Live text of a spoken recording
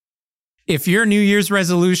If your New Year's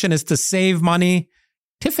resolution is to save money,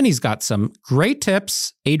 Tiffany's got some great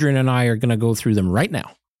tips. Adrian and I are going to go through them right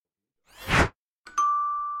now.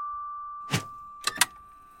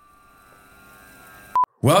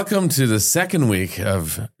 Welcome to the second week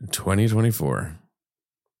of 2024.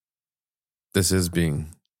 This is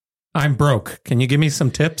being... I'm broke. Can you give me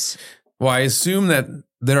some tips? Well, I assume that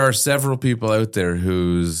there are several people out there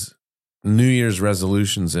whose New Year's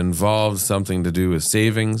resolutions involve something to do with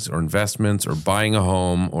savings or investments or buying a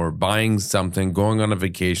home or buying something, going on a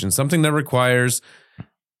vacation, something that requires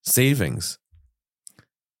savings.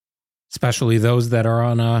 Especially those that are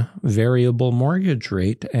on a variable mortgage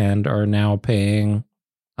rate and are now paying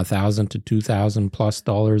 $1,000 to $2,000 plus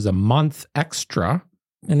a month extra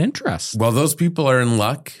in interest. Well, those people are in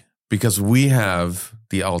luck because we have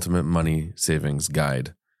the ultimate money savings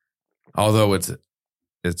guide. Although it's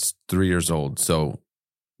 3 years old, so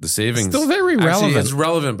the savings still very relevant. Actually, it's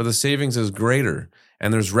relevant, but the savings is greater,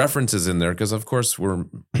 and there's references in there because, of course, we're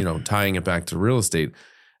tying it back to real estate,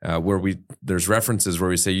 there's references where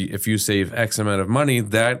we say if you save X amount of money,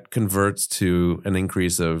 that converts to an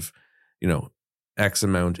increase of X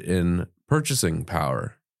amount in purchasing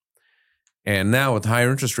power. And now with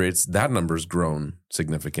higher interest rates, that number's grown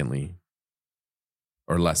significantly.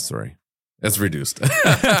 Or less, sorry. It's reduced.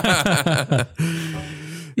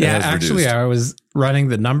 Yeah, actually, I was running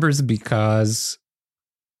the numbers because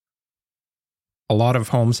a lot of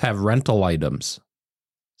homes have rental items.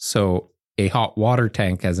 So a hot water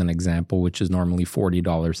tank, as an example, which is normally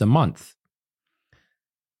 $40 a month.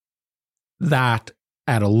 That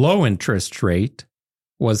at a low interest rate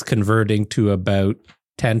was converting to about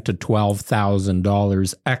 $10,000 to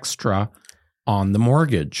 $12,000 extra on the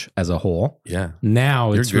mortgage as a whole. Yeah.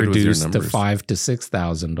 Now it's reduced to $5,000 to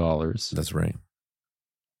 $6,000. That's right.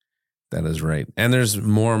 That is right. And there's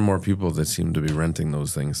more and more people that seem to be renting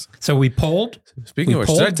those things. So we polled. Speaking of which,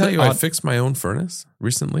 did I tell you I fixed my own furnace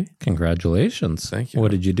recently? Congratulations. Thank you.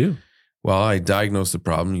 What did you do? Well, I diagnosed the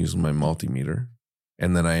problem using my multimeter.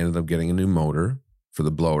 And then I ended up getting a new motor for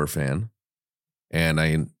the blower fan. And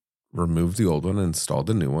I removed the old one and installed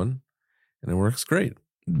a new one. And it works great.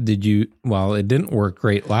 Well, it didn't work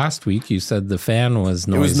great last week. You said the fan was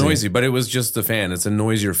noisy. It was noisy, but it was just the fan. It's a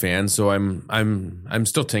noisier fan. So I'm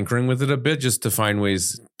still tinkering with it a bit just to find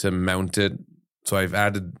ways to mount it. So I've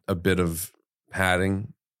added a bit of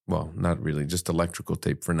padding. Well, not really, just electrical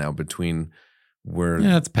tape for now between where...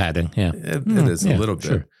 Yeah, it's padding. Yeah. It is a little bit.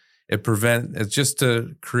 Sure. It's just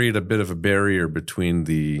to create a bit of a barrier between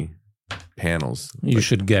the panels. You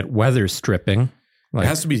should get weather stripping. It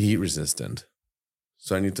has to be heat resistant.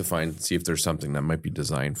 So I need to see if there's something that might be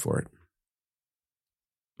designed for it.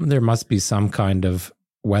 There must be some kind of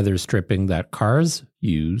weather stripping that cars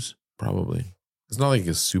use. Probably. It's not like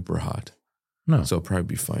it's super hot. No. So it'll probably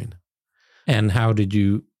be fine. And how did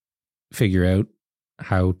you figure out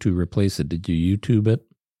how to replace it? Did you YouTube it?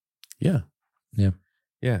 Yeah. Yeah.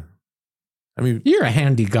 Yeah. I mean, you're a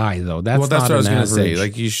handy guy, though. That's what I was going to say.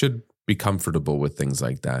 Like, you should be comfortable with things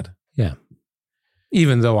like that. Yeah.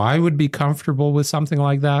 Even though I would be comfortable with something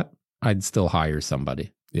like that, I'd still hire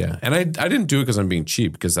somebody. Yeah. And I didn't do it because I'm being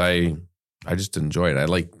cheap, because I just enjoy it. I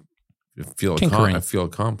feel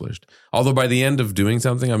accomplished. Although by the end of doing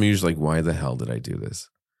something, I'm usually like, why the hell did I do this?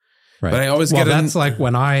 Right. But I always that's like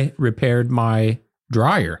when I repaired my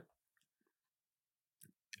dryer.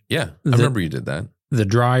 Yeah. I remember you did that. The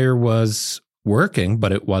dryer was working,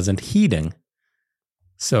 but it wasn't heating.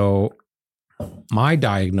 So my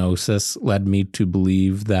diagnosis led me to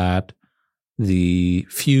believe that the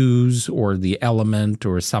fuse or the element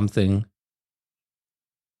or something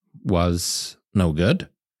was no good.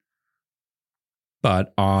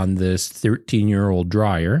 But on this 13-year-old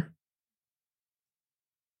dryer,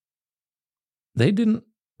 they didn't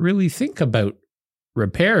really think about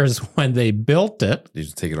repairs when they built it. Did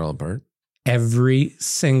you take it all apart? Every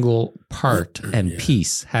single part and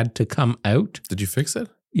piece had to come out. Did you fix it?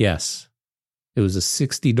 Yes. It was a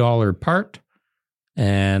 $60 part,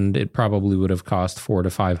 and it probably would have cost $400 to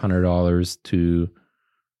 $500 to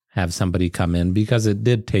have somebody come in, because it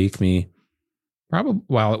did take me it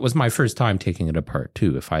was my first time taking it apart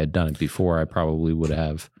too. If I had done it before, I probably would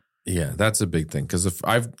have. Yeah, that's a big thing, because if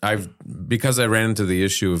because I ran into the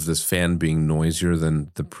issue of this fan being noisier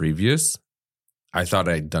than the previous, I thought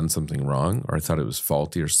I'd done something wrong, or I thought it was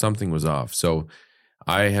faulty, or something was off. So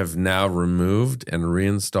I have now removed and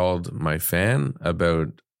reinstalled my fan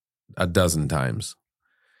about a dozen times.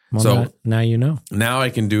 Well, so now you know. Now I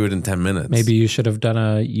can do it in 10 minutes. Maybe you should have done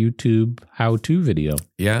a YouTube how-to video.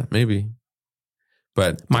 Yeah, maybe.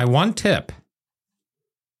 But my one tip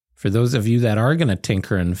for those of you that are going to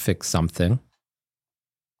tinker and fix something,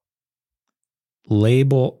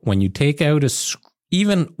 label, when you take out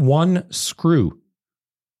even one screw,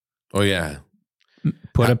 Oh, yeah.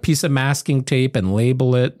 put a piece of masking tape and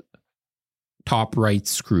label it top right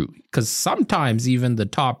screw. Because sometimes even the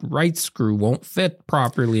top right screw won't fit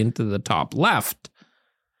properly into the top left.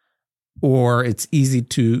 Or it's easy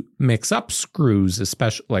to mix up screws,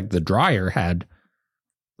 especially like the dryer had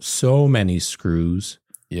so many screws.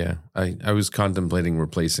 Yeah. I was contemplating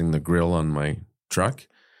replacing the grill on my truck,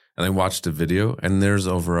 and I watched a video, and there's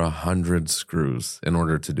over 100 screws in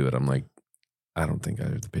order to do it. I'm like, I don't think I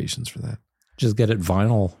have the patience for that. Just get it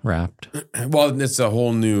vinyl wrapped. Well,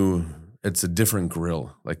 it's a different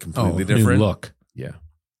grill, like completely different. New look. Yeah.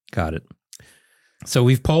 Got it. So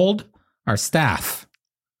we've polled our staff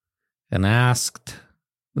and asked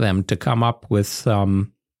them to come up with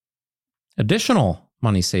some additional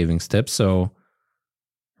money savings tips. So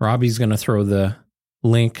Robbie's going to throw the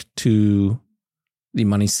link to the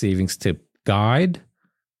money savings tip guide.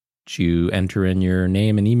 You enter in your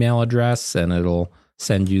name and email address, and it'll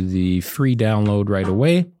send you the free download right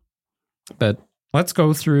away. But let's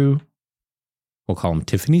go through, we'll call them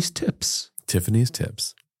Tiffany's Tips. Tiffany's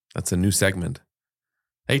Tips. That's a new segment.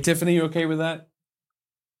 Hey, Tiffany, you okay with that?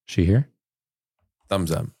 She here?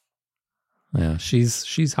 Thumbs up. Yeah,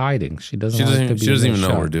 she's hiding. She doesn't even know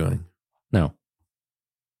what we're doing. No.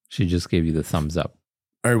 She just gave you the thumbs up.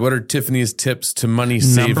 All right, what are Tiffany's tips to money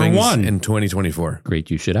savings in 2024?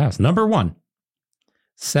 Great, you should ask. Number 1,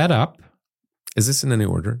 set up. Is this in any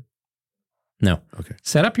order? No. Okay.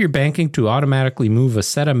 Set up your banking to automatically move a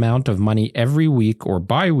set amount of money every week or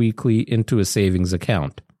bi-weekly into a savings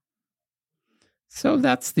account. So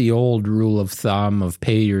that's the old rule of thumb of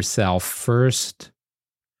pay yourself first.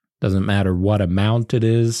 Doesn't matter what amount it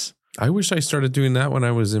is. I wish I started doing that when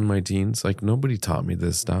I was in my teens. Like, nobody taught me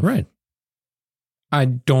this stuff. Right. I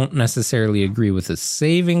don't necessarily agree with a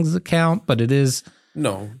savings account, but it is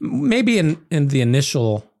maybe in the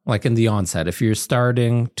initial, like in the onset, if you're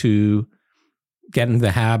starting to get in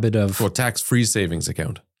the habit of... Well, tax-free savings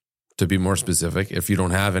account, to be more specific. If you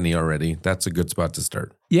don't have any already, that's a good spot to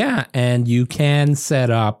start. Yeah, and you can set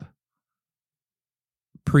up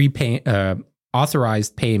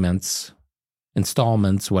authorized payments,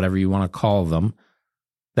 installments, whatever you want to call them,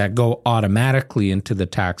 that go automatically into the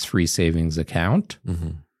tax-free savings account.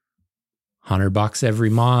 Mm-hmm. $100 every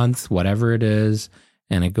month, whatever it is,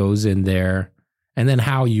 and it goes in there. And then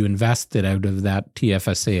how you invest it out of that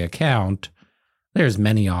TFSA account, there's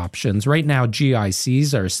many options. Right now,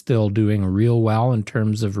 GICs are still doing real well in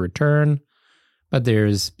terms of return, but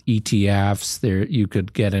there's ETFs. There you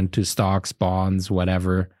could get into stocks, bonds,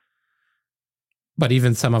 whatever. But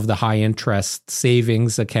even some of the high interest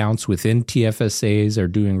savings accounts within TFSAs are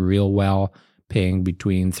doing real well, paying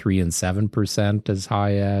between 3 and 7% as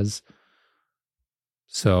high as.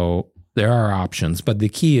 So there are options, but the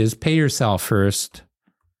key is pay yourself first.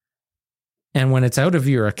 And when it's out of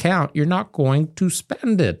your account, you're not going to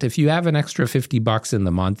spend it. If you have an extra $50 in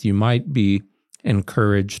the month, you might be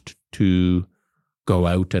encouraged to go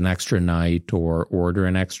out an extra night or order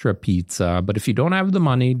an extra pizza. But if you don't have the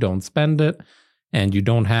money, don't spend it. And you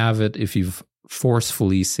don't have it if you've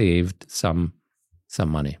forcefully saved some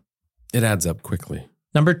money. It adds up quickly.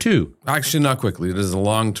 Number 2. Actually, not quickly. It is a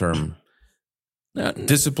long-term.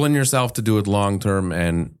 Discipline yourself to do it long-term.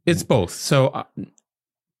 And it's both. So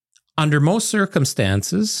under most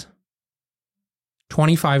circumstances,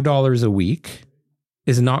 $25 a week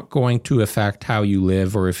is not going to affect how you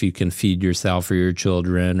live or if you can feed yourself or your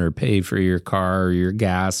children or pay for your car or your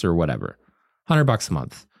gas or whatever. $100 a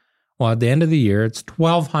month. Well, at the end of the year, it's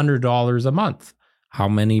 $1,200 a month. How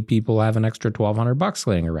many people have an extra $1,200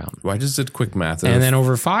 laying around? Well, I just did quick math. And then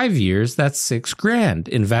over 5 years, that's $6,000.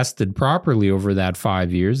 Invested properly over that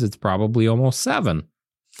 5 years, it's probably almost $7,000.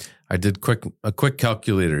 I did a quick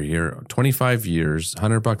calculator here. 25 years,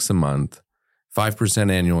 $100 a month,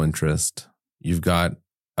 5% annual interest. You've got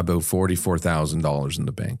about $44,000 in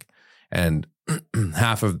the bank. And a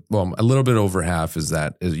little bit over half is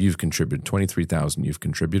you've contributed. 23,000 you've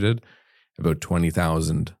contributed. About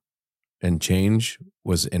 20,000 and change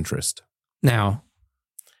was interest. Now,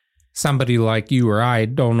 somebody like you or I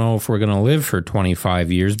don't know if we're going to live for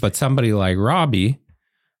 25 years, but somebody like Robbie,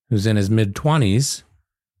 who's in his mid-20s,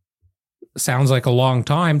 sounds like a long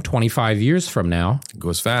time, 25 years from now. It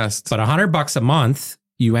goes fast. But $100 a month,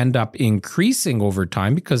 you end up increasing over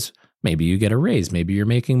time because maybe you get a raise. Maybe you're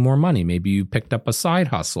making more money. Maybe you picked up a side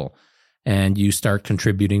hustle and you start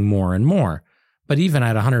contributing more and more. But even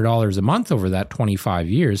at $100 a month over that 25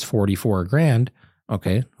 years, $44,000,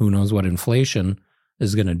 okay, who knows what inflation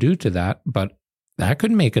is going to do to that, but that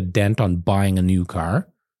could make a dent on buying a new car.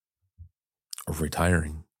 Or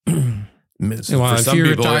retiring. For some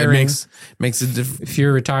people, it makes a difference. If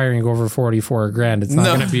you're retiring over 44 grand, it's not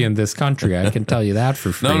going to be in this country. I can tell you that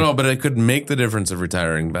for free. No, but it could make the difference of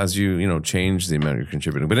retiring as you change the amount you're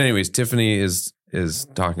contributing. But anyways, Tiffany is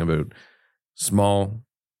talking about small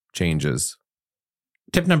changes.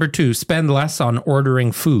 Tip number 2, spend less on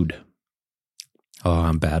ordering food. Oh,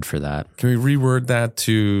 I'm bad for that. Can we reword that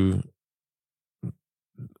to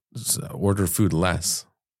order food less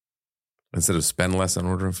instead of spend less on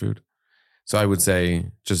ordering food? So I would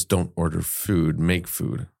say just don't order food, make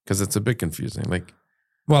food, because it's a bit confusing.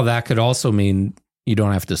 Well, that could also mean you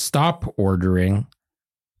don't have to stop ordering,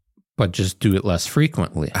 but just do it less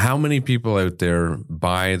frequently. How many people out there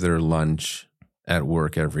buy their lunch at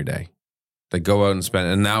work every day? They go out and spend,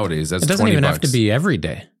 and nowadays that's $20. It doesn't even have to be every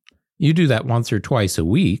day. You do that once or twice a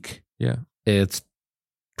week. Yeah. It's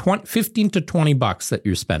 $15 to $20 that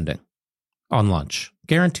you're spending on lunch.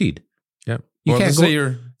 Guaranteed. Yep. You can't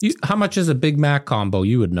go, how much is a Big Mac combo?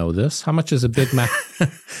 You would know this. How much is a Big Mac?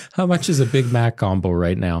 How much is a Big Mac combo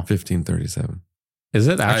right now? $15.37. Is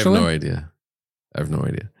it actually? I have no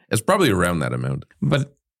idea. It's probably around that amount.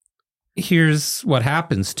 But here's what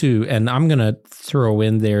happens too, and I'm going to throw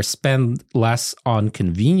in there, spend less on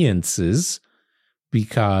conveniences,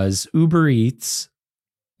 because Uber Eats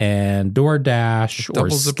and DoorDash or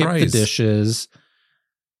Skip the Dishes.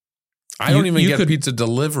 I don't even get pizza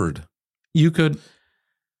delivered. You could.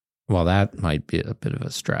 Well, that might be a bit of a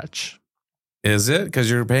stretch. Is it? Because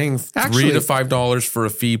you're paying $3 to $5 for a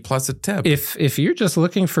fee plus a tip. If you're just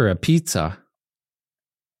looking for a pizza,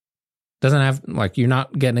 doesn't have you're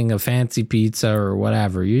not getting a fancy pizza or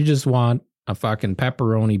whatever. You just want a fucking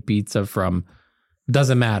pepperoni pizza from,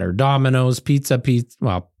 doesn't matter, Domino's, Pizza.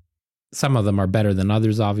 Well, some of them are better than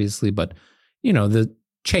others, obviously, but the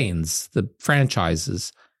chains, the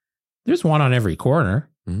franchises, there's one on every corner.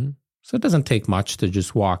 Mm-hmm. So it doesn't take much to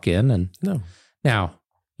just walk in and no. Now,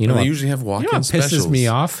 they usually have walk-in specials. Pisses me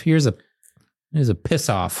off. Here's a piss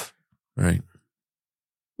off. Right.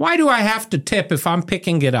 Why do I have to tip if I'm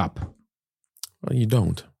picking it up? Well, you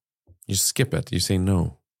don't. You skip it. You say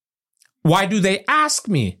no. Why do they ask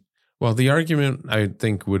me? Well, the argument I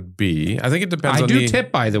think would be, I think it depends I do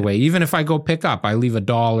tip, by the way. Even if I go pick up, I leave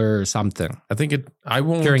 $1 or something. I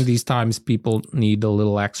won't. During these times, people need a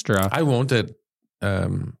little extra. I won't at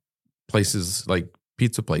places like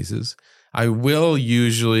pizza places. I will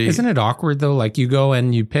usually. Isn't it awkward though? Like you go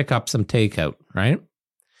and you pick up some takeout, right?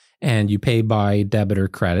 And you pay by debit or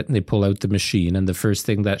credit, and they pull out the machine, and the first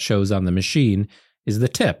thing that shows on the machine is the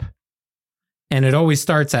tip. And it always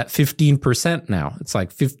starts at 15% now. It's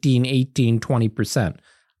like 15, 18, 20%.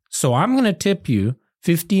 So I'm going to tip you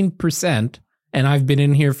 15%, and I've been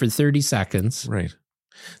in here for 30 seconds. Right.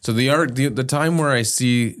 So the time where I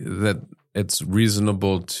see that it's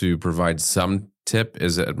reasonable to provide some tip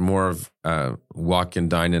is at more of walk-in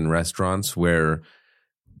dine-in restaurants where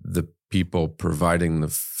the people providing the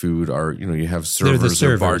food are, you have servers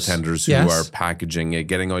or bartenders who are packaging it,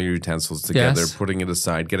 getting all your utensils together, putting it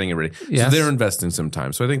aside, getting it ready. So they're investing some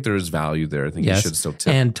time. So I think there is value there. I think you should still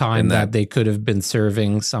tip. And time that they could have been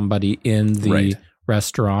serving somebody in the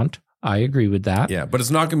restaurant. I agree with that. Yeah, but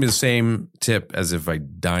it's not going to be the same tip as if I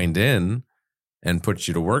dined in and put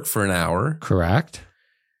you to work for an hour. Correct.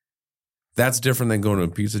 That's different than going to a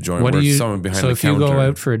pizza joint where someone behind the counter. So if you go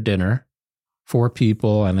out for a dinner, 4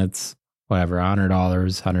 people, and it's whatever, $100,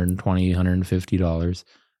 $120, $150,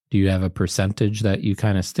 do you have a percentage that you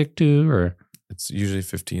kind of stick to, or? It's usually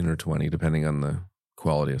 15 or 20, depending on the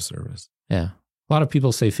quality of service. Yeah. A lot of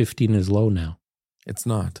people say 15 is low now. It's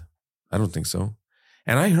not. I don't think so.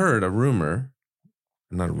 And I heard not a rumor,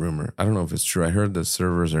 I don't know if it's true. I heard that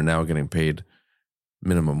servers are now getting paid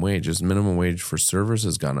minimum wages. Minimum wage for servers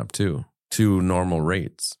has gone up too, to normal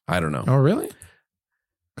rates. I don't know. Oh, really?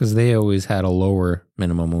 Because they always had a lower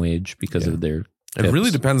minimum wage because of their tips. It really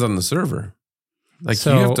depends on the server. You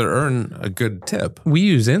have to earn a good tip. We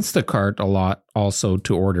use Instacart a lot also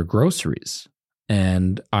to order groceries.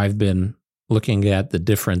 And I've been looking at the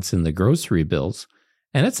difference in the grocery bills.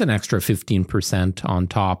 And it's an extra 15% on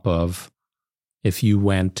top of if you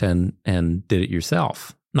went and did it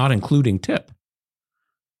yourself, not including tip.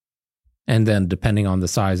 And then depending on the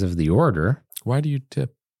size of the order. Why do you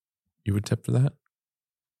tip? You would tip for that?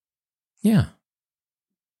 Yeah.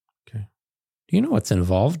 Okay. Do you know what's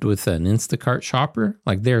involved with an Instacart shopper?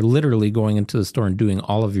 Like they're literally going into the store and doing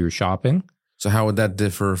all of your shopping. So how would that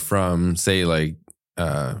differ from, say,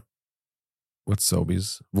 what's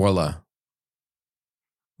Sobeys? Voila.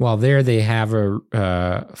 Well, there they have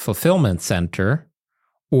a fulfillment center,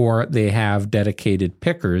 or they have dedicated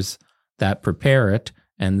pickers that prepare it,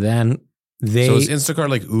 and then So is Instacart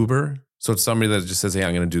like Uber? So it's somebody that just says, hey,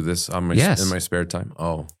 I'm going to do this on in my spare time.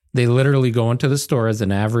 Oh. They literally go into the store as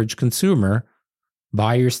an average consumer,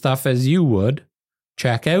 buy your stuff as you would,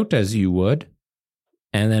 check out as you would,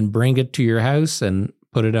 and then bring it to your house and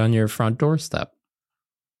put it on your front doorstep.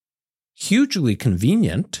 Hugely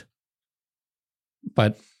convenient.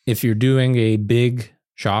 But if you're doing a big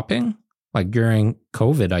shopping, like during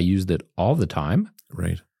COVID, I used it all the time.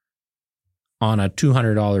 Right. On a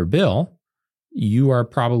 $200 bill, you are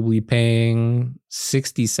probably paying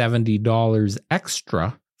 $60, $70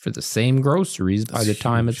 extra for the same groceries by the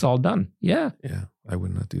time it's all done. Yeah. Yeah. I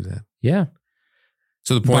would not do that. Yeah.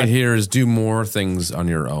 So the point here is do more things on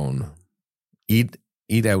your own. Eat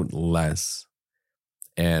out less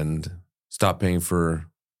and stop paying for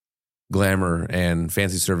glamour and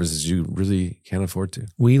fancy services you really can't afford to.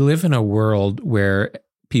 We live in a world where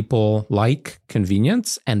people like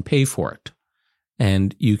convenience and pay for it.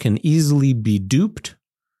 And you can easily be duped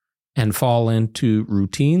and fall into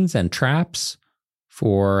routines and traps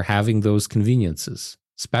for having those conveniences,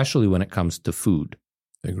 especially when it comes to food.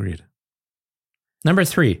 Agreed. Number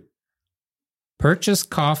 3, purchase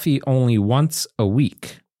coffee only once a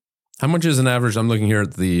week. How much is an average? I'm looking here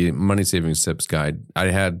at the money savings tips guide.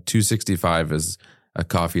 I had $2.65 as a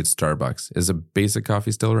coffee at Starbucks. Is a basic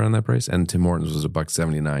coffee still around that price? And Tim Hortons was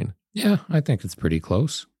 $1.79. Yeah, I think it's pretty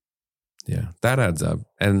close. Yeah, that adds up.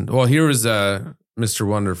 And well, here is Mr.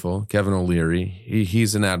 Wonderful, Kevin O'Leary.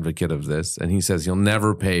 He's an advocate of this, and he says he'll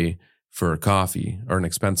never pay for a coffee or an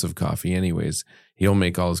expensive coffee anyways. He'll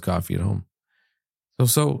make all his coffee at home.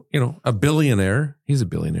 So a billionaire, he's a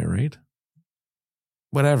billionaire, right?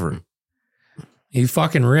 Whatever. He's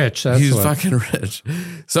fucking rich. He's fucking rich.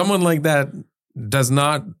 Someone like that does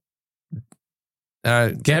not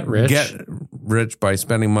get rich by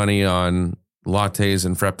spending money on lattes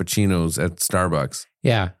and frappuccinos at Starbucks.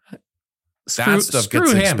 Yeah. That stuff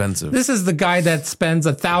gets expensive. This is the guy that spends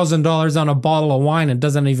 $1,000 on a bottle of wine and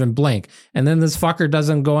doesn't even blink. And then this fucker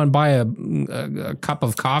doesn't go and buy a cup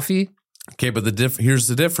of coffee. Okay, but here's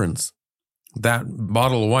the difference. That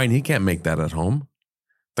bottle of wine, he can't make that at home.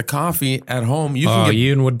 The coffee at home,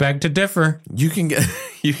 Ian would beg to differ. You can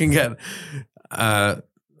get, I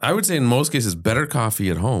would say in most cases, better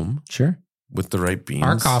coffee at home. Sure. With the right beans.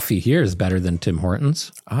 Our coffee here is better than Tim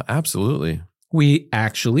Hortons. Absolutely. We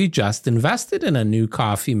actually just invested in a new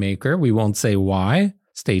coffee maker. We won't say why.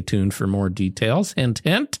 Stay tuned for more details. Hint,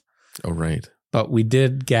 hint. Oh, right. But we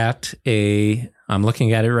did get I'm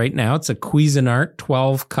looking at it right now. It's a Cuisinart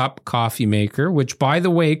 12-cup coffee maker, which, by the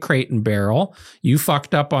way, Crate and Barrel, you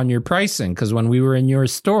fucked up on your pricing because when we were in your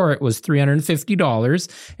store, it was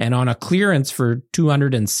 $350 and on a clearance for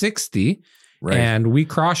 $260. Right. And we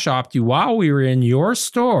cross-shopped you while we were in your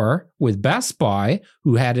store with Best Buy,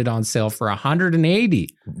 who had it on sale for $180.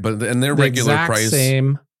 But and their regular price,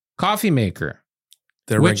 same coffee maker,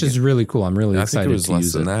 which is really cool. I'm really excited to use it. I think it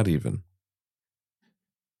was less than that even.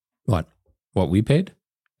 What we paid?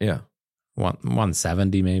 Yeah,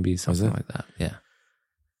 170 maybe, something like that. Yeah.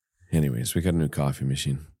 Anyways, we got a new coffee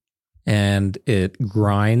machine, and it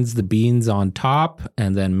grinds the beans on top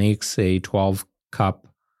and then makes a 12-cup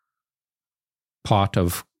pot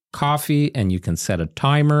of coffee, and you can set a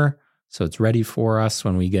timer so it's ready for us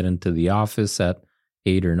when we get into the office at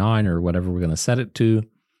 8 or 9 or whatever we're going to set it to.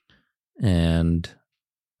 And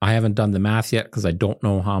I haven't done the math yet because I don't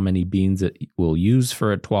know how many beans it will use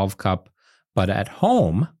for a 12-cup. But at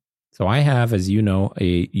home, so I have, as you know,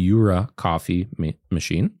 a Jura coffee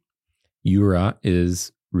machine. Jura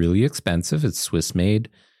is really expensive. It's Swiss made.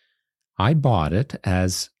 I bought it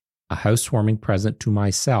as a housewarming present to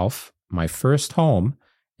myself, my first home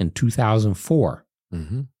in 2004.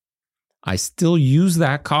 Mm-hmm. I still use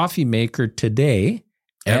that coffee maker today,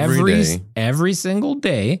 every single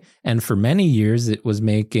day. And for many years, it was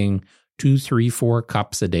making 2, 3, 4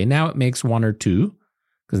 cups a day. Now it makes 1 or 2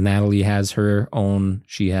 because Natalie has her own.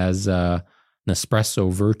 She has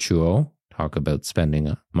Nespresso Virtuo. Talk about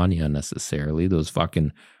spending money unnecessarily. Those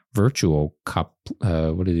fucking Virtuo cup,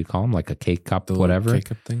 what do you call them? Like a cake cup, whatever. Cake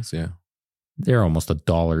cup things, yeah. They're almost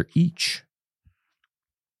 $1 each.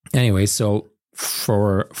 Anyway, so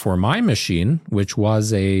for my machine, which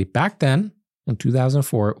was back then in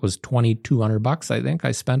 2004, it was $2,200, I think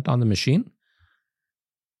I spent on the machine.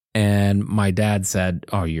 And my dad said,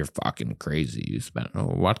 "Oh, you're fucking crazy. You spent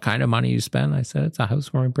what kind of money you spend?" I said, "It's a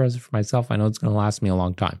housewarming present for myself. I know it's going to last me a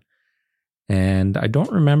long time." And I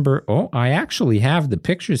don't remember. Oh, I actually have the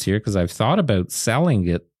pictures here because I've thought about selling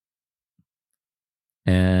it.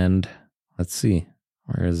 And let's see,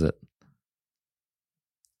 where is it?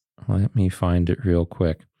 Let me find it real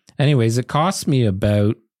quick. Anyways, it cost me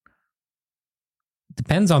about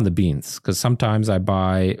Depends on the beans, because sometimes I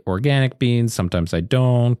buy organic beans, sometimes I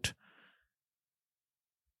don't.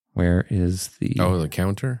 Where is the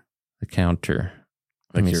counter? The counter.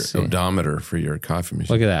 Like your odometer for your coffee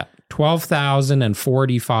machine. Look at that.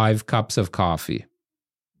 12,045 cups of coffee.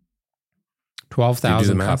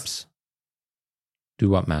 12,000 cups. Do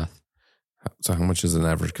what math? So how much is an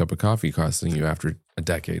average cup of coffee costing you after a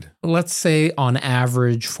decade? Let's say on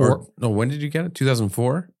average when did you get it?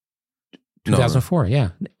 2004? 2004, yeah.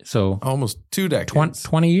 So almost 2 decades.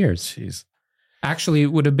 20 years. Jeez. Actually, it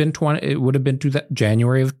would have been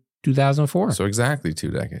January of 2004. So exactly 2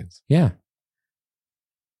 decades. Yeah.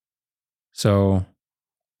 So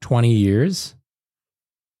 20 years.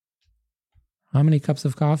 How many cups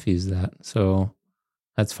of coffee is that? So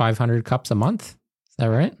that's 500 cups a month. Is that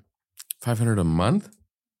right? 500 a month?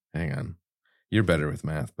 Hang on. You're better with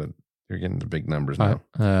math, but you're getting the big numbers now.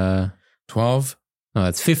 12? No,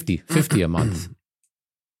 that's 50 a month.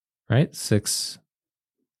 Right? 6.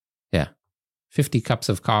 Yeah. 50 cups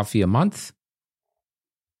of coffee a month.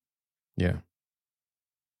 Yeah.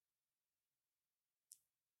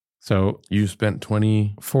 So you spent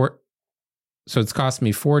so it's cost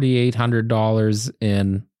me $4,800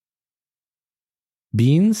 in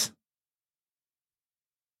beans. Is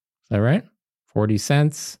that right? 40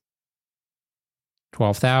 cents.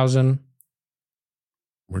 12,000.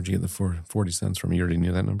 Where'd you get the 40 cents from? You already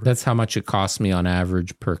knew that number? That's how much it costs me on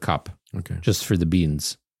average per cup. Okay. Just for the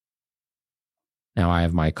beans. Now I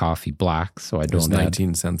have my coffee black, so I don't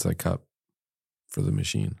 19 cents a cup for the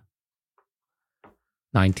machine.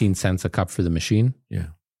 19 cents a cup for the machine? Yeah.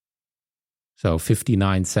 So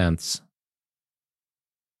 59 cents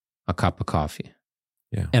a cup of coffee.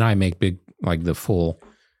 Yeah. And I make big, like the full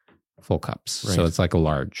cups. Right. So it's like a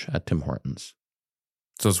large at Tim Hortons.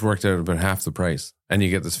 So it's worked out about half the price. And you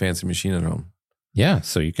get this fancy machine at home. Yeah.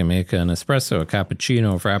 So you can make an espresso, a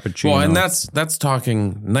cappuccino, frappuccino. Well, and that's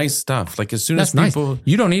talking nice stuff. Like as soon as people... Nice.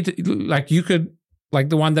 You don't need to, like you could, like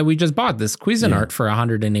the one that we just bought, this Cuisinart for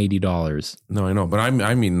 $180. No, I know. But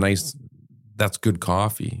I mean nice, that's good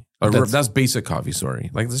coffee. That's basic coffee,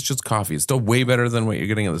 sorry. Like that's just coffee. It's still way better than what you're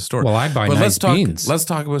getting at the store. Well, I buy nice beans. Let's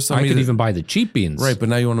talk about something. I could even buy the cheap beans. Right, but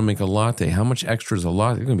now you want to make a latte. How much extra is a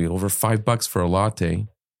latte? It's going to be over $5 for a latte.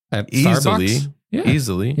 At Starbucks?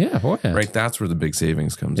 Easily. Yeah, boy. Right, that's where the big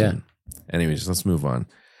savings comes in. Anyways, let's move on.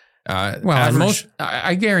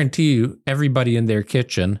 I guarantee you everybody in their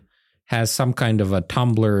kitchen has some kind of a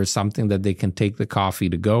tumbler or something that they can take the coffee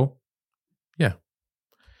to go. Yeah.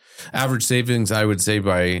 Average savings, I would say,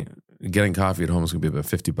 by getting coffee at home is going to be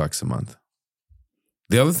about $50 a month.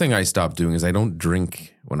 The other thing I stopped doing is I don't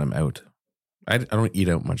drink when I'm out. I don't eat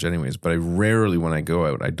out much anyways, but I rarely, when I go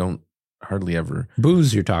out, I don't hardly ever.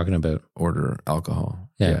 Booze you're talking about. Order alcohol.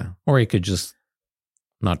 Yeah. Or you could just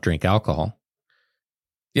not drink alcohol.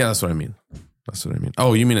 Yeah, that's what I mean.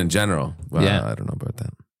 Oh, you mean in general? Well, yeah. I don't know about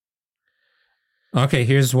that. Okay,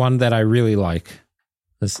 here's one that I really like.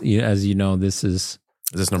 This, as you know, this is...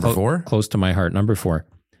 Is this number 4? Close to my heart. Number 4.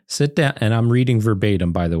 Sit down, and I'm reading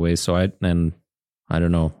verbatim, by the way, so I don't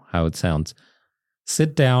know how it sounds.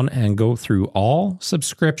 Sit down and go through all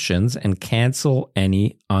subscriptions and cancel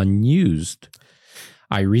any unused.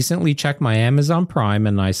 I recently checked my Amazon Prime,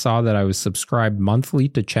 and I saw that I was subscribed monthly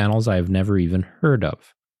to channels I have never even heard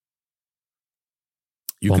of.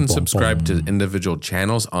 You can subscribe to individual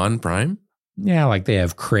channels on Prime? Yeah, like they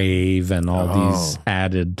have Crave and all these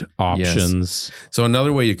added options. Yes. So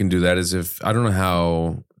another way you can do that is I don't know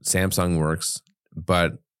how Samsung works,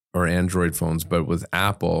 or Android phones, but with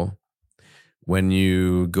Apple, when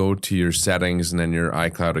you go to your settings and then your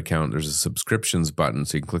iCloud account, there's a subscriptions button.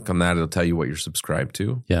 So you can click on that. It'll tell you what you're subscribed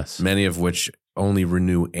to. Yes. Many of which only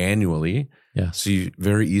renew annually. Yes. So you're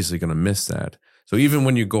very easily going to miss that. So even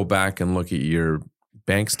when you go back and look at your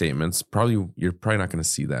bank statements, you're probably not going to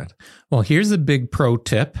see that. Well, here's a big pro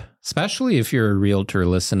tip, especially if you're a realtor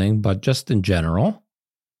listening, but just in general,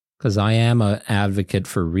 because I am an advocate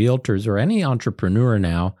for realtors or any entrepreneur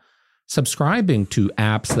now, subscribing to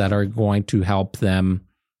apps that are going to help them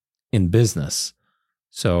in business.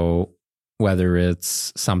 So whether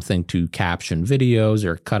it's something to caption videos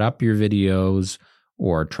or cut up your videos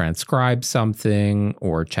or transcribe something,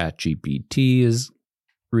 or ChatGPT is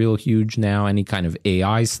real huge now, any kind of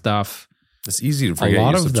AI stuff. It's easy to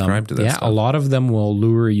forget you subscribe to that stuff. A lot of them will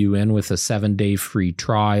lure you in with a 7-day free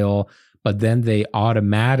trial, but then they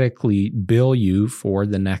automatically bill you for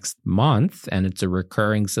the next month, and it's a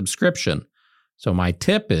recurring subscription. So my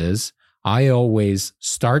tip is I always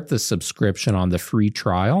start the subscription on the free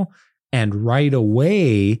trial, and right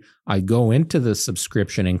away I go into the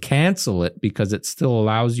subscription and cancel it because it still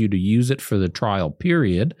allows you to use it for the trial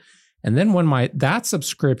period. And then when that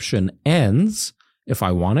subscription ends, if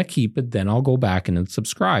I want to keep it, then I'll go back and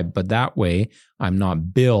subscribe. But that way I'm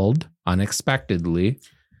not billed unexpectedly.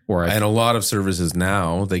 And a lot of services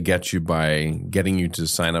now, they get you by getting you to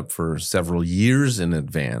sign up for several years in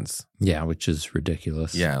advance. Yeah, which is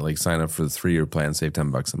ridiculous. Yeah, like sign up for the 3-year plan, save $10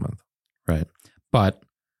 a month. Right. But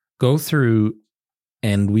go through,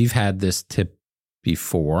 and we've had this tip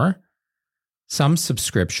before. Some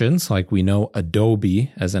subscriptions, like we know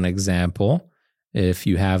Adobe as an example, if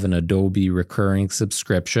you have an Adobe recurring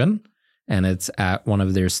subscription and it's at one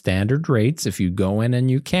of their standard rates, if you go in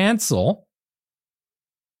and you cancel,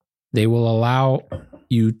 they will allow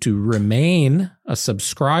you to remain a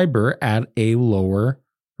subscriber at a lower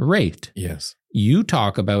rate. Yes. You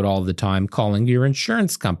talk about all the time calling your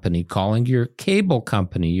insurance company, calling your cable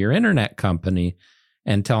company, your internet company,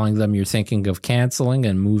 and telling them you're thinking of canceling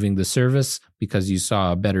and moving the service because you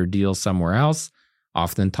saw a better deal somewhere else.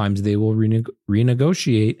 Oftentimes they will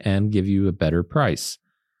renegotiate and give you a better price.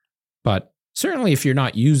 But certainly if you're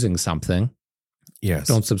not using something, yes,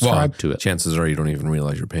 don't subscribe to it. Chances are you don't even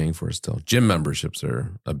realize you're paying for it still. Gym memberships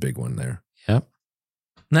are a big one there. Yep.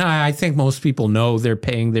 No, I think most people know they're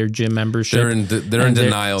paying their gym membership. They're in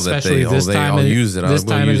denial that I'll use it. This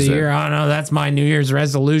time of the year, oh no, that's my New Year's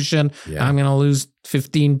resolution. Yeah. I'm going to lose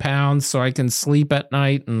 15 pounds so I can sleep at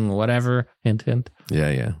night and whatever. Hint, hint.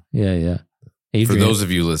 Yeah. Adrian. For those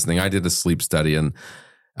of you listening, I did a sleep study and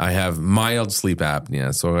I have mild sleep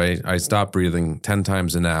apnea. So I stop breathing 10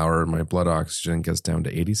 times an hour. My blood oxygen gets down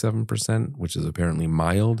to 87%, which is apparently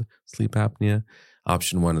mild sleep apnea.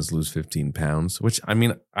 Option 1 is lose 15 pounds, which, I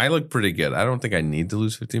mean, I look pretty good. I don't think I need to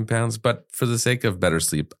lose 15 pounds, but for the sake of better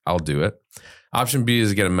sleep, I'll do it. Option B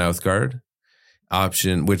is get a mouth guard.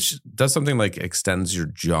 Which does something like extends your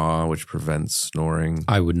jaw, which prevents snoring.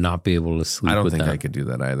 I would not be able to sleep. I don't with think that. I could do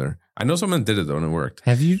that either. I know someone did it though, and it worked.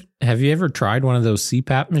 Have you ever tried one of those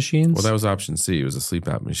CPAP machines? Well, that was option C. It was a sleep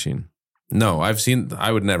app machine. No,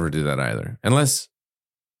 I would never do that either. Unless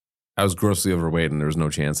I was grossly overweight and there was no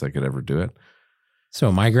chance I could ever do it. So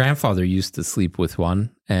my grandfather used to sleep with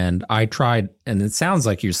one, and I tried, and it sounds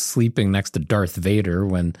like you're sleeping next to Darth Vader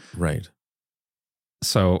when. Right.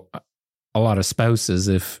 So a lot of spouses,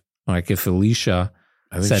 if Alicia,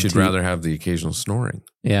 I think she'd rather have the occasional snoring.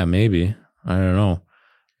 Yeah, maybe. I don't know.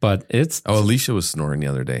 But it's... Oh, Alicia was snoring the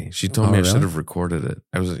other day. She told me I should have recorded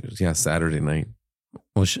it. Saturday night.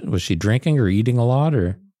 Was she drinking or eating a lot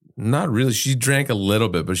or? Not really. She drank a little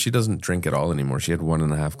bit, but she doesn't drink at all anymore. She had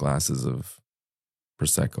 1.5 glasses of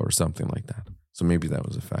Prosecco or something like that. So maybe that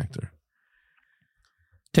was a factor.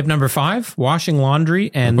 Tip number 5, washing laundry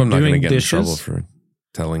and doing dishes. I'm not going to get in trouble for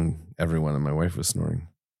telling everyone that my wife was snoring.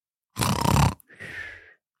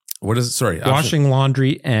 What is it? Sorry. Washing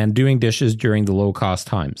laundry and doing dishes during the low-cost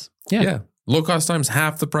times. Yeah. Low-cost times,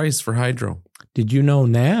 half the price for hydro. Did you know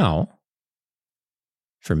now,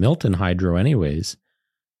 for Milton Hydro anyways,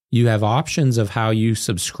 you have options of how you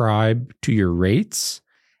subscribe to your rates,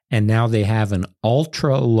 and now they have an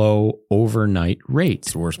ultra-low overnight rate.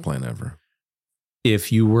 It's the worst plan ever.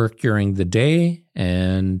 If you work during the day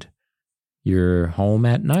and you're home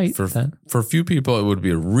at night. For a few people, it would be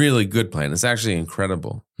a really good plan. It's actually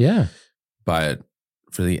incredible. Yeah. But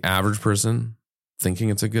for the average person thinking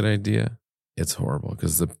it's a good idea, it's horrible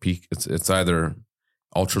because the peak, it's either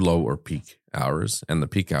ultra low or peak hours. And the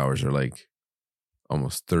peak hours are like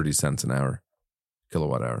almost 30 cents an hour,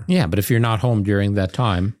 kilowatt hour. Yeah. But if you're not home during that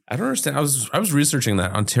time. I don't understand. I was researching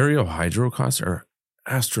that Ontario hydro costs are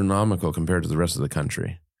astronomical compared to the rest of the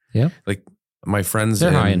country. Yeah. Like, my friends,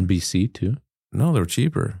 they're high in BC too. No, they're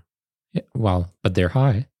cheaper. Yeah, well, but they're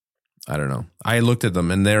high. I don't know. I looked at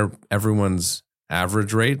them, and everyone's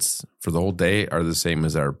average rates for the whole day are the same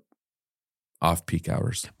as our off-peak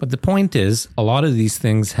hours. But the point is, a lot of these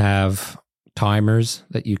things have timers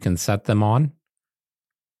that you can set them on.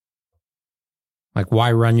 Like,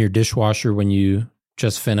 why run your dishwasher when you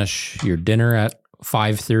just finish your dinner at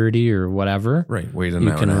 5:30 or whatever? Right. Wait an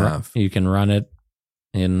hour and a half. You can run it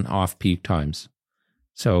in off-peak times.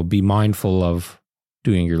 So be mindful of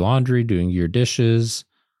doing your laundry, doing your dishes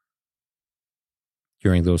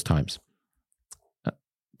during those times.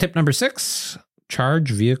 Tip number 6,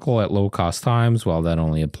 charge vehicle at low-cost times. Well, that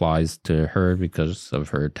only applies to her because of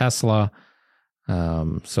her Tesla.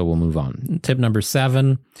 So we'll move on. Tip number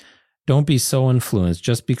 7, don't be so influenced.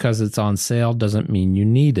 Just because it's on sale doesn't mean you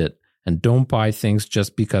need it. And don't buy things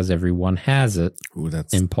just because everyone has it. Ooh,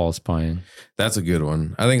 that's impulse buying. That's a good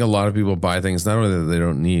one. I think a lot of people buy things not only that they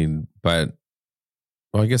don't need, but,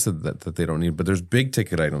 well, I guess that they don't need, but there's big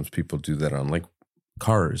ticket items people do that on, like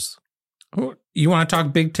cars. You want to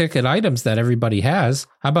talk big ticket items that everybody has?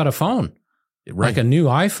 How about a phone? Right. Like a new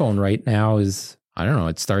iPhone right now is, I don't know,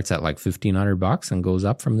 it starts at like $1,500 and goes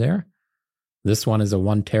up from there. This one is a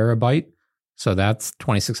 1 terabyte. So that's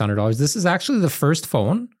 $2,600. This is actually the first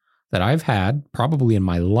phone that I've had probably in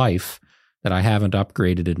my life that I haven't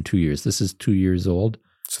upgraded in 2 years. This is 2 years old.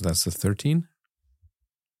 So that's the 13?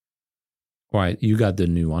 Why? You got the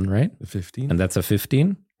new one, right? The 15? And that's a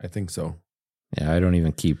 15? I think so. Yeah, I don't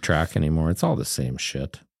even keep track anymore. It's all the same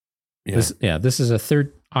shit. Yeah. This is a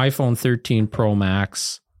iPhone 13 Pro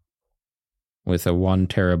Max with a 1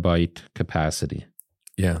 terabyte capacity.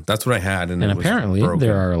 Yeah, that's what I had. And apparently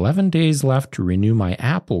there are 11 days left to renew my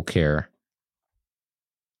Apple Care.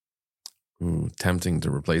 Ooh, tempting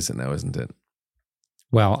to replace it now, isn't it?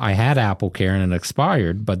 Well, I had Apple Care and it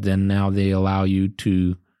expired, but then now they allow you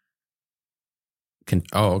to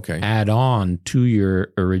add on to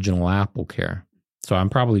your original Apple Care. So I'm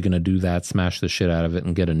probably going to do that, smash the shit out of it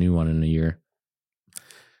and get a new one in a year.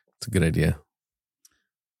 It's a good idea.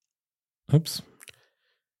 Oops.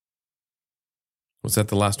 Was that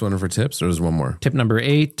the last one for tips or there's one more? Tip number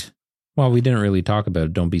 8. Well, we didn't really talk about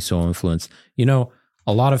it. Don't be so influenced. You know,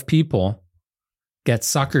 a lot of people get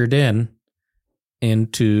suckered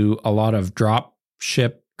into a lot of drop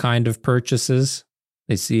ship kind of purchases.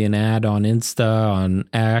 They see an ad on Insta, on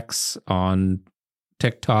X, on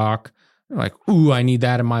TikTok. They're like, ooh, I need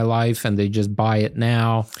that in my life. And they just buy it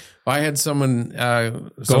now. I had someone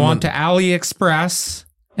go on to AliExpress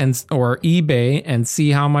or eBay and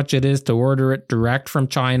see how much it is to order it direct from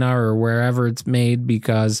China or wherever it's made,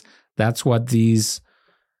 because that's what these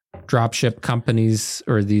dropship companies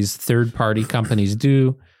or these third-party companies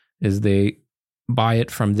do, is they buy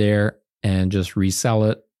it from there and just resell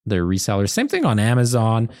it. They're resellers. Same thing on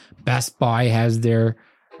Amazon. Best Buy has their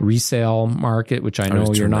resale market, which I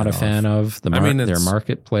know you're not a fan of. Their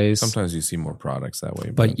marketplace. Sometimes you see more products that way.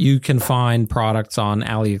 But you can find products on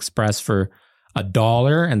AliExpress for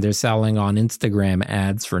 $1 and they're selling on Instagram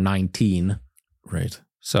ads for $19. Right.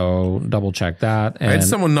 So double check that. And I had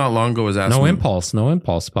someone not long ago was asking. No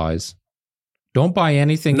impulse buys. Don't buy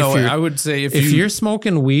anything. No, I would say if you're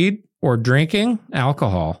smoking weed or drinking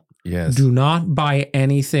alcohol, yes, do not buy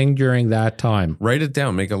anything during that time. Write it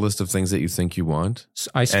down. Make a list of things that you think you want.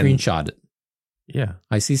 I screenshot it. Yeah.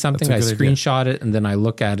 I see something, I screenshot it, and then I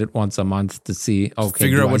look at it once a month to see, okay,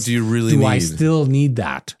 figure out what do you really need. Do I still need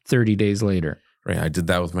that 30 days later? Right. I did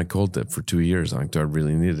that with my cold dip for 2 years. I'm like, do I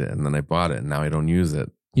really need it? And then I bought it, and now I don't use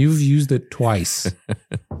it. You've used it twice.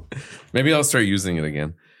 Maybe I'll start using it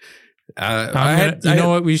again. You know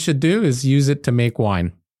what we should do is use it to make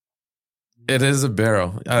wine. It is a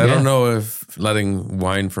barrel. I don't know if letting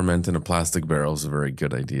wine ferment in a plastic barrel is a very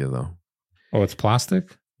good idea, though. Oh, it's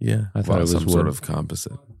plastic? Yeah. I thought it was some wood. sort of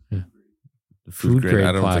composite. Yeah. Food grade.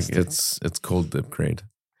 I don't plastic. think it's cold dip grade.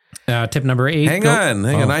 Tip number 8. Hang on.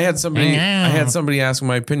 I had somebody ask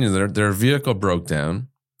my opinion. Their vehicle broke down,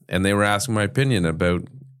 and they were asking my opinion about,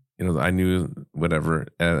 I knew whatever.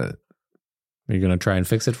 Are you going to try and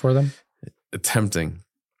fix it for them? Attempting.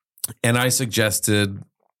 And I suggested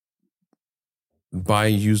buy a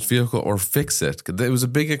used vehicle or fix it. It was a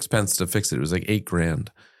big expense to fix it. It was like $8,000.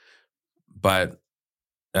 But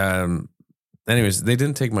anyways, they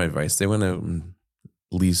didn't take my advice. They went out and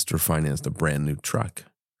leased or financed a brand new truck.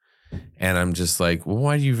 And I'm just like, well,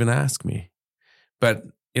 why do you even ask me? But,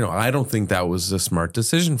 I don't think that was a smart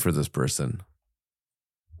decision for this person.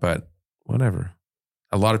 But whatever.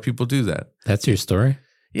 A lot of people do that. That's your story?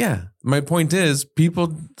 Yeah. My point is,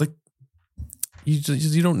 people like you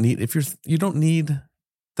don't need you don't need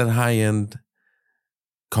that high end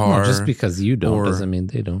car. No, just because you don't doesn't mean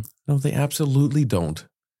they don't. No, they absolutely don't.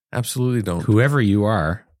 Absolutely don't. Whoever you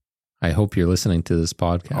are, I hope you're listening to this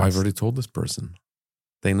podcast. Oh, I've already told this person.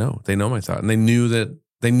 They know my thought, and they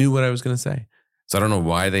knew what I was going to say. So I don't know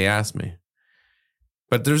why they asked me.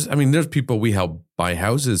 But there's people we help buy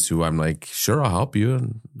houses who I'm like, sure, I'll help you.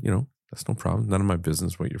 And, that's no problem. None of my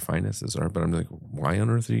business what your finances are. But I'm like, why on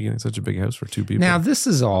earth are you getting such a big house for 2 people? Now, this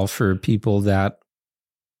is all for people that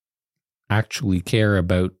actually care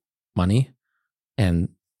about money and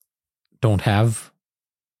don't have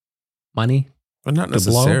money. But not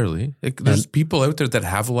necessarily. There's people out there that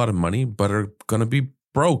have a lot of money but are going to be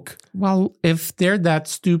broke. Well, if they're that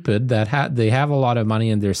stupid that they have a lot of money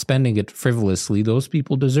and they're spending it frivolously, those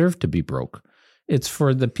people deserve to be broke. It's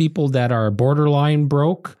for the people that are borderline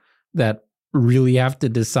broke that really have to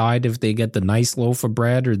decide if they get the nice loaf of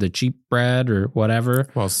bread or the cheap bread or whatever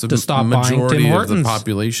to stop buying Tim Hortons. Of the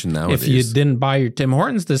population nowadays. If you didn't buy your Tim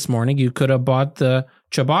Hortons this morning, you could have bought the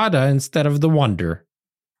ciabatta instead of the Wonder.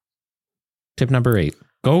 Tip number 8,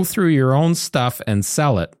 go through your own stuff and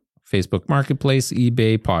sell it. Facebook Marketplace,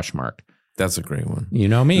 eBay, Poshmark. That's a great one. You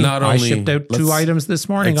know me. Not I only- shipped out 2 let's items this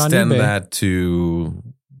morning on Extend eBay. that to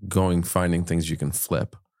finding things you can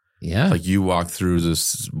flip. Yeah. Like you walk through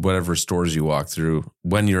this, whatever stores you walk through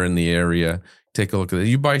when you're in the area, take a look at it.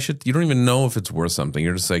 You buy shit. You don't even know if it's worth something.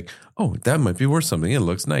 You're just like, oh, that might be worth something. It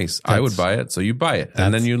looks nice. I would buy it. So you buy it.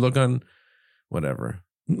 And then you look on whatever.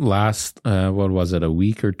 Last, what was it? A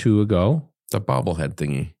week or 2 ago. It's a bobblehead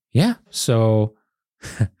thingy. Yeah. So,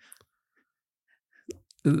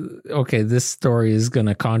 okay, this story is going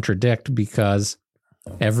to contradict because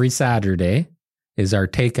every Saturday is our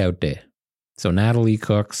takeout day. So Natalie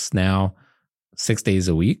cooks now 6 days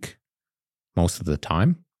a week, most of the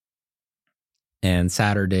time. And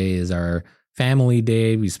Saturday is our family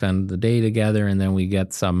day. We spend the day together and then we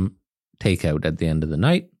get some takeout at the end of the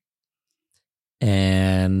night.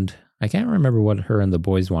 And I can't remember what her and the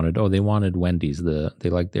boys wanted. Oh, they wanted Wendy's. They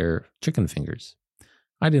like their chicken fingers.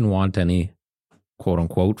 I didn't want any quote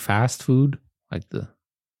unquote fast food, like the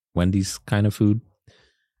Wendy's kind of food.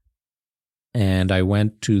 And I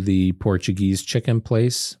went to the Portuguese chicken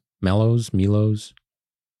place, Milo's,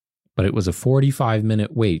 but it was a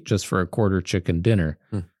 45-minute wait just for a quarter chicken dinner.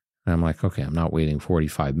 And I'm like, okay, I'm not waiting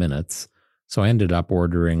 45 minutes. So I ended up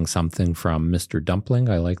ordering something from Mr. Dumpling.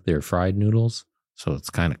 I like their fried noodles. So it's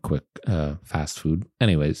kind of quick fast food.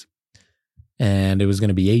 Anyways, and it was going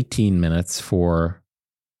to be 18 minutes for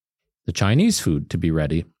the Chinese food to be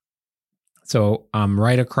ready. So I'm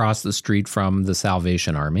right across the street from the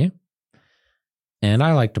Salvation Army. And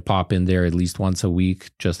I like to pop in there at least once a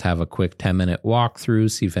week, just have a quick 10-minute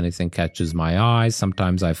walkthrough, see if anything catches my eye.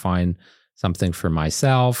 Sometimes I find something for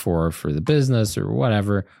myself or for the business or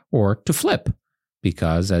whatever, or to flip,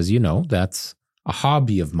 because as you know, that's a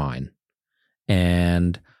hobby of mine.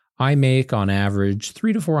 And I make on average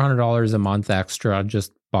 $300 to $400 a month extra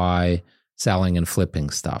just by selling and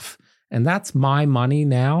flipping stuff. And that's my money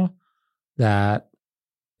now that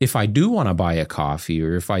if I do want to buy a coffee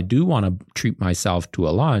or if I do want to treat myself to a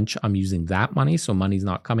lunch, I'm using that money. So money's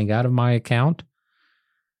not coming out of my account.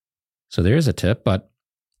 So there's a tip. But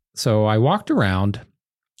so I walked around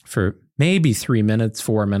for maybe 3 minutes,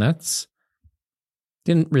 4 minutes.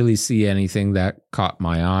 Didn't really see anything that caught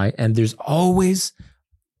my eye. And there's always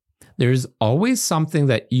something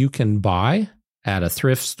that you can buy at a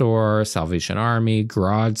thrift store, Salvation Army,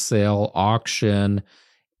 garage sale, auction,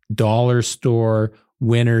 dollar store,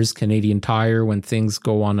 Winners, Canadian Tire, when things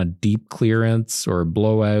go on a deep clearance or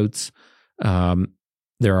blowouts.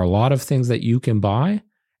 There are a lot of things that you can buy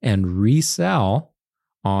and resell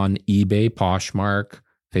on eBay, Poshmark,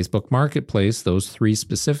 Facebook Marketplace, those 3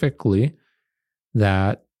 specifically,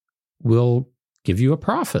 that will give you a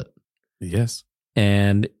profit. Yes.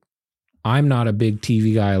 And I'm not a big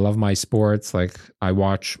TV guy. I love my sports. Like I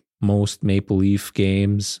watch most Maple Leaf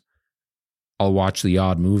games. I'll watch the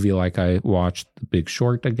odd movie, like I watched The Big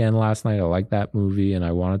Short again last night. I like that movie and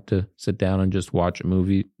I wanted to sit down and just watch a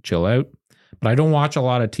movie, chill out. But I don't watch a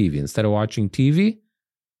lot of TV. Instead of watching TV,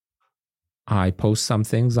 I post some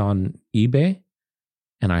things on eBay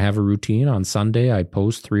and I have a routine. On Sunday, I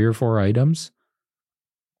post 3 or 4 items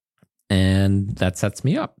and that sets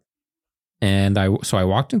me up. And I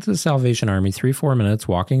walked into the Salvation Army, 3-4 minutes,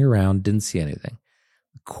 walking around, didn't see anything.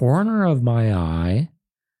 The corner of my eye,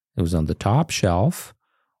 it was on the top shelf,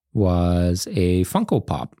 was a Funko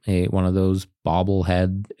Pop, one of those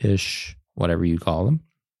bobblehead-ish, whatever you call them.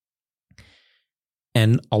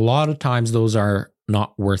 And a lot of times those are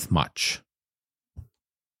not worth much.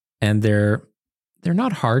 And they're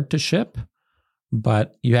not hard to ship,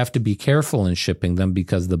 but you have to be careful in shipping them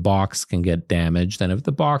because the box can get damaged. And if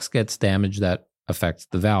the box gets damaged, that affects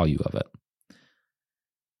the value of it.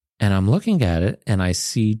 And I'm looking at it and I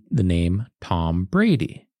see the name Tom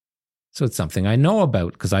Brady. So it's something I know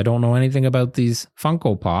about because I don't know anything about these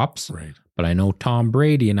Funko Pops, Right. But I know Tom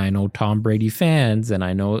Brady and I know Tom Brady fans and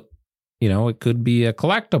I know, it could be a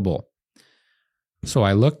collectible. So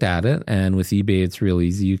I looked at it and with eBay, it's real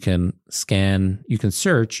easy. You can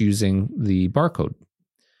search using the barcode.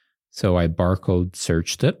 So I barcode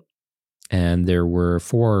searched it and there were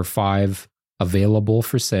 4 or 5 available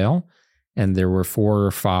for sale and there were 4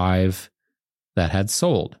 or 5 that had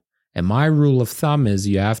sold. And my rule of thumb is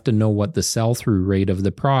you have to know what the sell-through rate of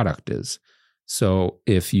the product is. So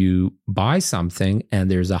if you buy something and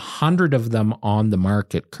there's 100 of them on the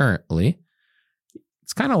market currently,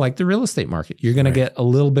 it's kind of like the real estate market. You're going to get a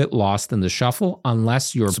little bit lost in the shuffle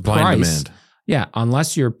unless your Supply and demand.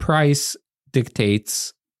 Unless your price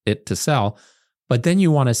dictates it to sell. But then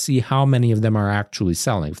you want to see how many of them are actually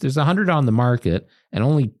selling. If there's 100 on the market and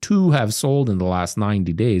only 2 have sold in the last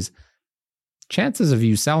 90 days, chances of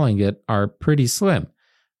you selling it are pretty slim.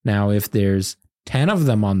 Now, if there's 10 of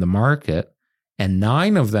them on the market, and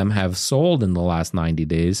 9 of them have sold in the last 90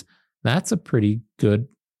 days, that's a pretty good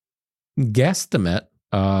guesstimate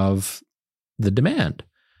of the demand.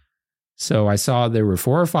 So I saw there were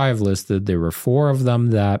 4 or 5 listed. There were 4 of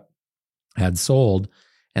them that had sold,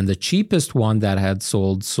 and the cheapest one that had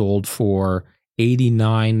sold for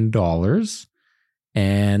 $89,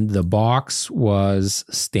 and the box was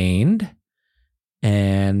stained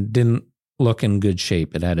and didn't look in good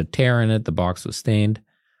shape. It had a tear in it. The box was stained.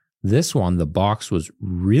 This one, the box was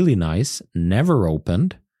really nice, never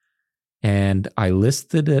opened. And I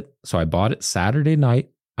listed it. So I bought it Saturday night.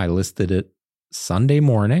 I listed it Sunday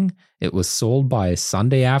morning. It was sold by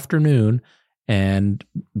Sunday afternoon. And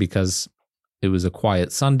because it was a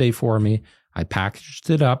quiet Sunday for me, I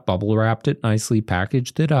packaged it up, bubble wrapped it nicely,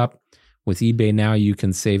 packaged it up. With eBay now, you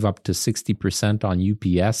can save up to 60% on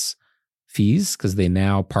UPS fees because they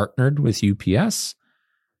now partnered with UPS.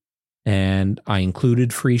 And I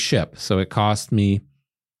included free ship. So it cost me,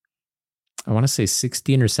 I want to say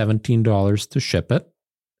 $16 or $17 to ship it.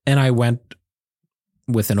 And I went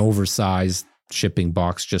with an oversized shipping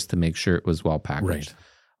box just to make sure it was well packaged. Right.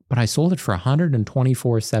 But I sold it for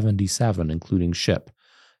 $124.77, including ship.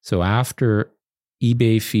 So after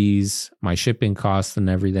eBay fees, my shipping costs and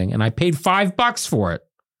everything, and I paid $5 for it.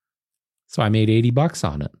 So I made $80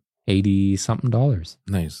 on it, 80 something dollars.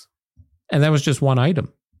 Nice. And that was just one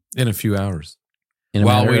item. In a few hours. In a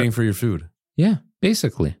While matter waiting of- for your food. Yeah,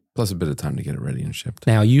 basically. Plus a bit of time to get it ready and shipped.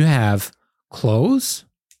 Now you have clothes.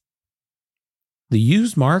 The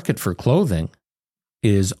used market for clothing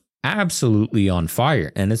is absolutely on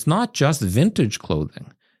fire. And it's not just vintage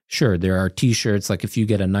clothing. Sure, there are t-shirts, like if you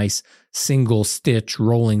get a nice single stitch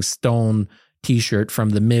Rolling Stone t-shirt from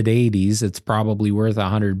the mid 80s, it's probably worth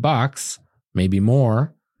 $100, maybe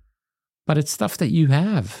more. But it's stuff that you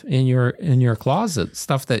have in your closet,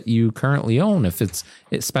 stuff that you currently own,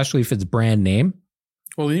 especially if it's brand name.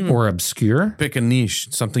 Well, even or obscure. Pick a niche,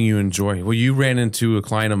 something you enjoy. Well, you ran into a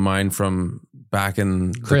client of mine from back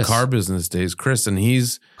in Chris. the car business days, Chris, and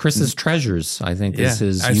Chris's Treasures, I think, is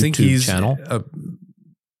his I YouTube think he's channel.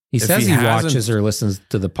 He says he watches or listens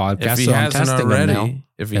to the podcast, If he so I'm hasn't testing him now. already,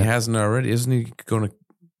 if he hasn't already, isn't he going to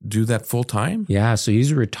do that full time? Yeah, so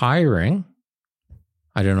he's retiring.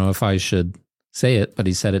 I don't know if I should say it, but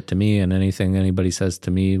he said it to me, and anything anybody says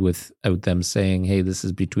to me without them saying, hey, this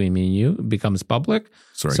is between me and you, it becomes public.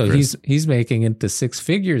 Sorry, so Chris. he's making into 6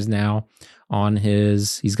 figures now on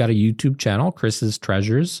he's got a YouTube channel, Chris's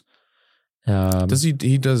Treasures.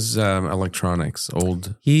 He does electronics,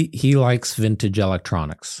 old. He likes vintage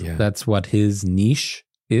electronics. Yeah. That's what his niche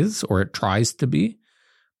is, or it tries to be.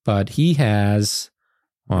 But he has.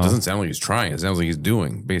 It doesn't sound like he's trying. It sounds like he's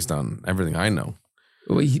doing, based on everything I know.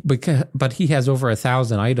 But he has over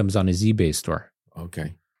 1,000 items on his eBay store.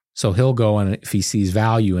 Okay. So he'll go, and if he sees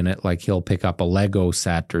value in it, like he'll pick up a Lego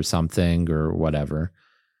set or something or whatever.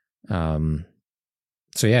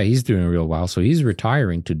 So yeah, he's doing real well. So he's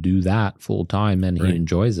retiring to do that full time, and he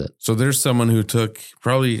enjoys it. So there's someone who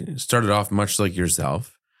probably started off much like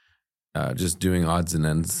yourself, just doing odds and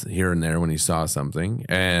ends here and there when he saw something,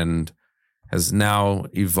 and has now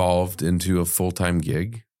evolved into a full-time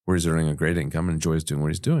gig where he's earning a great income and enjoys doing what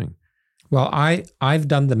he's doing. Well, I've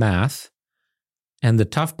done the math, and the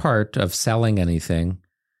tough part of selling anything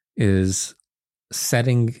is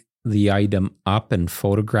setting the item up and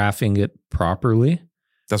photographing it properly.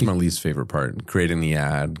 That's my least favorite part, creating the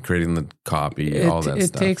ad, creating the copy, all that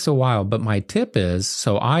stuff. It takes a while, but my tip is,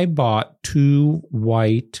 so I bought 2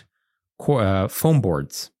 white foam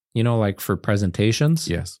boards, like for presentations.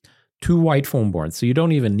 Yes. 2 white foam boards. So you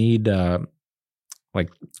don't even need,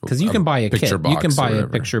 because you can buy a kit. You can buy a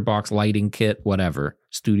picture box, lighting kit, whatever,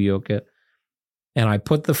 studio kit. And I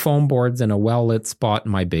put the foam boards in a well-lit spot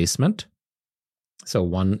in my basement. So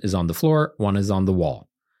one is on the floor, one is on the wall.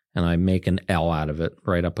 And I make an L out of it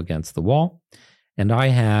right up against the wall. And I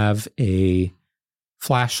have a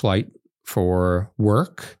flashlight for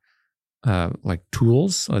work, like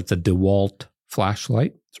tools. It's a DeWalt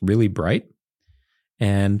flashlight. It's really bright.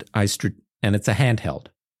 And and it's a handheld.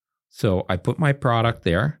 So I put my product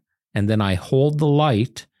there, and then I hold the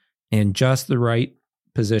light in just the right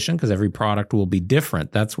position, because every product will be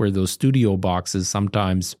different. That's where those studio boxes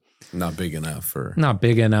sometimes not big enough,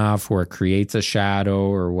 or it creates a shadow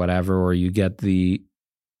or whatever, or you get the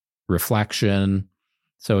reflection.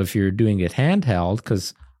 So if you're doing it handheld,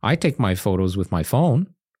 because I take my photos with my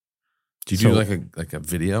phone. Do you do like a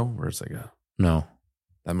video where it's like no?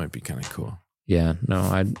 That might be kind of cool. Yeah,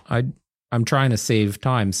 no, I'm trying to save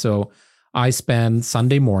time. So I spend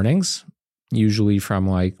Sunday mornings, usually from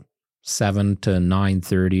like 7 to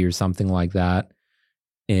 9:30 or something like that,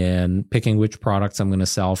 in picking which products I'm going to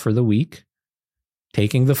sell for the week,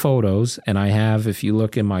 taking the photos. And I have, if you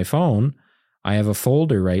look in my phone, I have a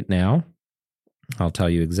folder right now. I'll tell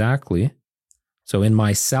you exactly. So in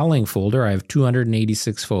my selling folder, I have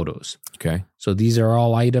 286 photos. Okay. So these are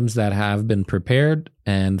all items that have been prepared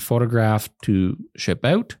and photographed to ship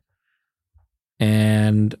out.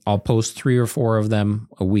 And I'll post 3 or 4 of them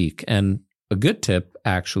a week. And a good tip,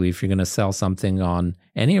 actually, if you're going to sell something on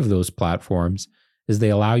any of those platforms, is they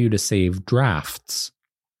allow you to save drafts.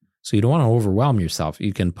 So you don't want to overwhelm yourself.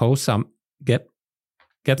 You can post some, get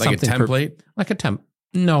like something. Like a template?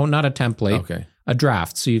 No, not a template. Okay. A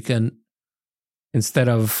draft. So you can, instead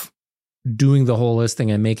of doing the whole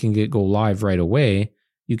listing and making it go live right away,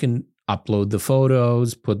 you can upload the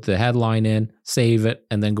photos, put the headline in, save it,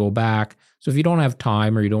 and then go back. So if you don't have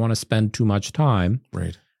time or you don't want to spend too much time,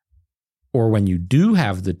 right, or when you do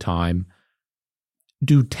have the time,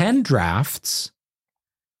 do 10 drafts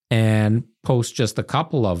and post just a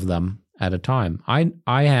couple of them at a time.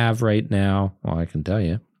 I have right now, well, I can tell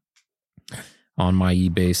you, on my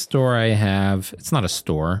eBay store, I have, it's not a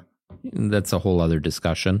store, that's a whole other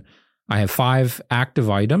discussion. I have 5 active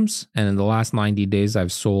items, and in the last 90 days,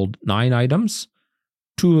 I've sold 9 items.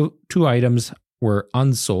 Two items were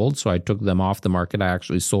unsold, so I took them off the market. I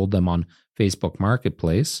actually sold them on Facebook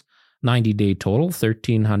Marketplace. 90-day total,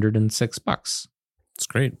 $1,306. It's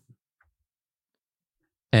great.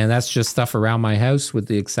 And that's just stuff around my house, with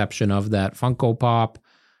the exception of that Funko Pop.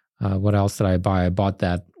 What else did I buy? I bought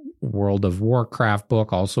that World of Warcraft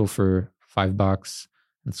book also for $5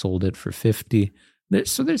 and sold it for $50.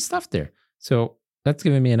 So there's stuff there. So that's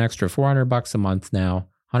giving me an extra $400 a month now,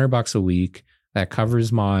 $100 a week. That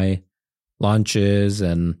covers my lunches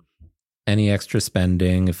and any extra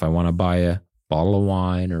spending if I want to buy a bottle of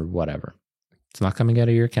wine or whatever. It's not coming out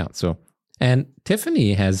of your account. So, and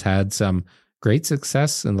Tiffany has had some great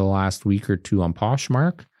success in the last week or two on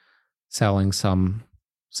Poshmark, selling some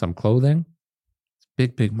clothing.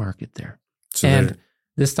 Big market there. So and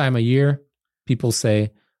this time of year, people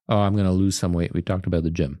say, oh, I'm going to lose some weight. We talked about the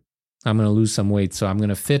gym. I'm going to lose some weight, so I'm going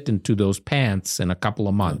to fit into those pants in a couple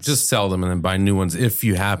of months. Just sell them and then buy new ones if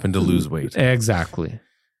you happen to lose weight. Exactly.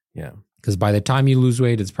 Yeah. Because by the time you lose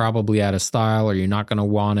weight, it's probably out of style, or you're not going to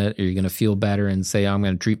want it, or you're going to feel better and say, I'm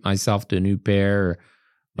going to treat myself to a new pair or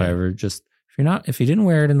whatever. Yeah. Just if you didn't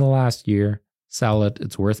wear it in the last year, sell it.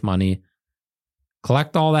 It's worth money.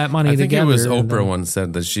 Collect all that money together. I think it was Oprah once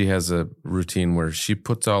said that she has a routine where she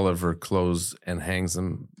puts all of her clothes and hangs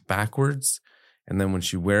them backwards. And then when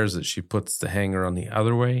she wears it, she puts the hanger on the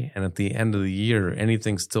other way. And at the end of the year,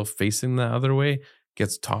 anything still facing the other way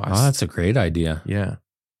gets tossed. Oh, that's a great idea. Yeah.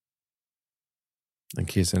 In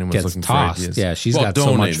case anyone's looking tossed. For ideas. Yeah, she's got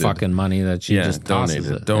so much fucking money that she just tosses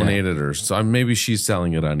it. Donated her. So maybe she's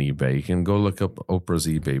selling it on eBay. You can go look up Oprah's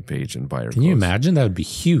eBay page and buy her clothes. Can you imagine? That would be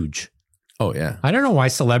huge. Oh, yeah. I don't know why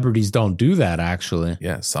celebrities don't do that, actually.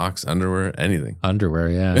 Yeah, socks, underwear, anything. Underwear,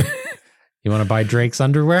 yeah. You want to buy Drake's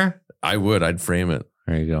underwear? I would. I'd frame it.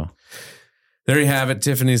 There you go. There you have it.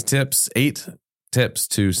 Tiffany's tips. 8 tips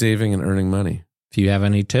to saving and earning money. If you have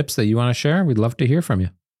any tips that you want to share, we'd love to hear from you.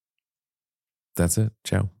 That's it.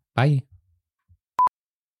 Ciao. Bye.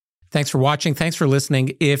 Thanks for watching. Thanks for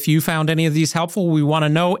listening. If you found any of these helpful, we want to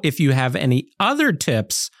know if you have any other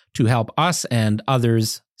tips to help us and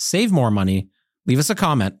others save more money. Leave us a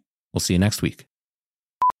comment. We'll see you next week.